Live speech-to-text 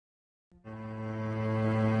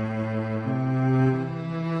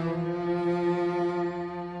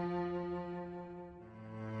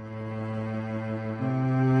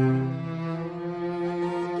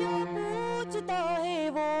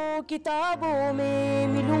किताबों में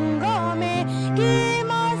मिलूंगा मैं कि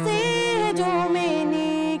माँ से है जो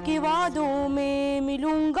मैंने कि वादों में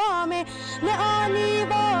मिलूंगा मैं आने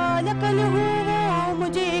वाला कल हूँ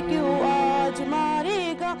मुझे क्यों आज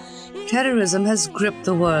मारेगा. Terrorism has gripped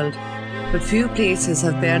the world, but few places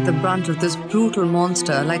have bared the brunt of this brutal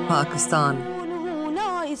monster like Pakistan.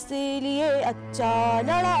 इसलिए अच्छा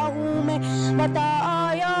लड़ा हूँ मैं बता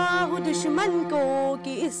आया हूँ दुश्मन को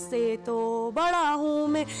कि इससे तो बड़ा हूँ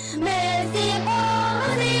मैं जिसकी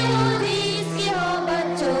हो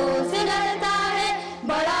बच्चों से डरता है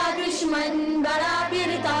बड़ा दुश्मन बड़ा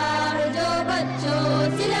फिरता है जो बच्चों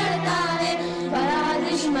से लड़ता है बड़ा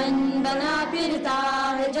दुश्मन बना फिरता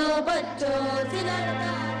है जो बच्चों से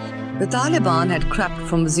लड़ता है. The Taliban had crept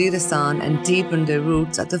from Waziristan and deepened their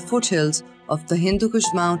roots at the foothills of the Hindu Kush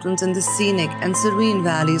mountains in the scenic and serene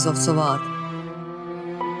valleys of Swat.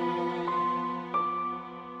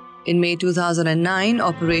 In May 2009,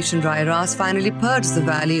 Operation Dry Ras finally purged the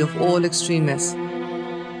valley of all extremists.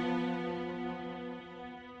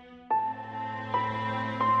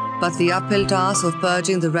 But the uphill task of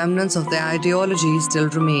purging the remnants of their ideology still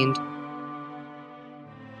remained.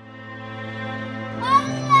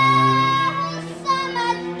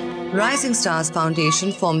 Rising Stars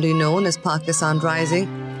Foundation, formerly known as Pakistan Rising,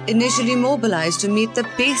 initially mobilized to meet the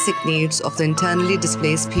basic needs of the internally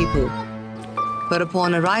displaced people. But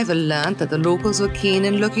upon arrival learned that the locals were keen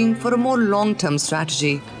in looking for a more long-term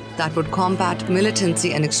strategy that would combat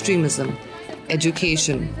militancy and extremism: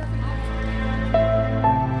 education.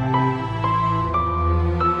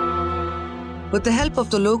 With the help of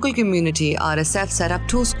the local community, RSF set up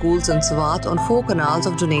 2 schools in Swat on 4 canals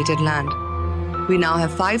of donated land. We now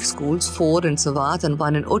have 5 schools, 4 in Swat and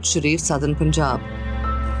 1 in Ut Sharif, southern Punjab.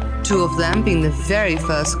 2 of them being the very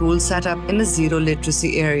first schools set up in a zero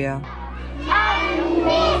literacy area.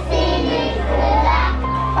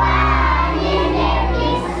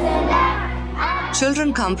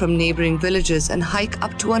 Children come from neighboring villages and hike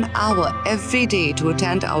up to an hour every day to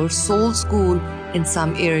attend our sole school in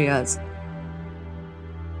some areas.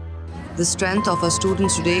 The strength of our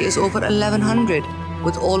students today is over 1,100,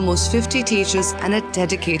 with almost 50 teachers and a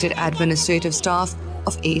dedicated administrative staff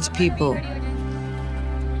of 8 people.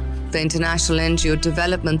 The International NGO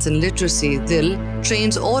Developments in Literacy, DIL,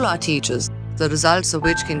 trains all our teachers, the results of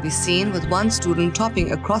which can be seen with one student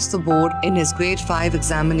topping across the board in his grade 5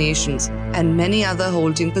 examinations and many other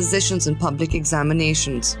holding positions in public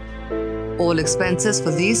examinations. All expenses for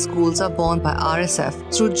these schools are borne by RSF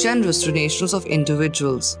through generous donations of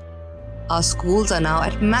individuals. Our schools are now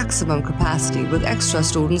at maximum capacity, with extra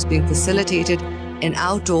students being facilitated in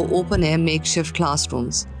outdoor open-air makeshift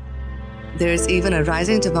classrooms. There is even a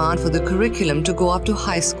rising demand for the curriculum to go up to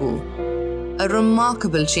high school. A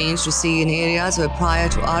remarkable change to see in areas where prior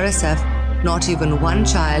to RSF, not even one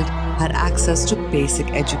child had access to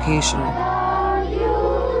basic education.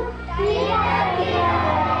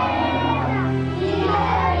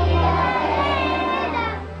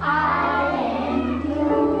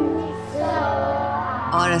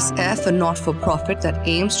 RSF, a not-for-profit that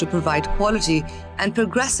aims to provide quality and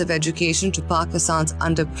progressive education to Pakistan's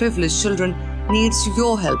underprivileged children, needs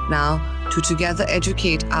your help now to together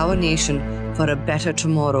educate our nation for a better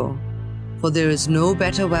tomorrow. For there is no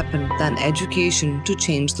better weapon than education to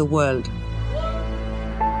change the world.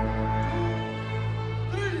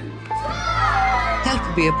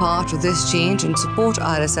 Help be a part of this change and support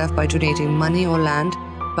RSF by donating money or land,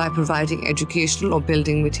 by providing educational or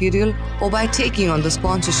building material, or by taking on the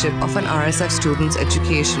sponsorship of an RSF student's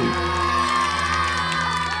education.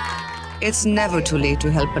 It's never too late to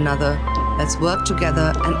help another. Let's work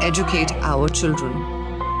together and educate our children.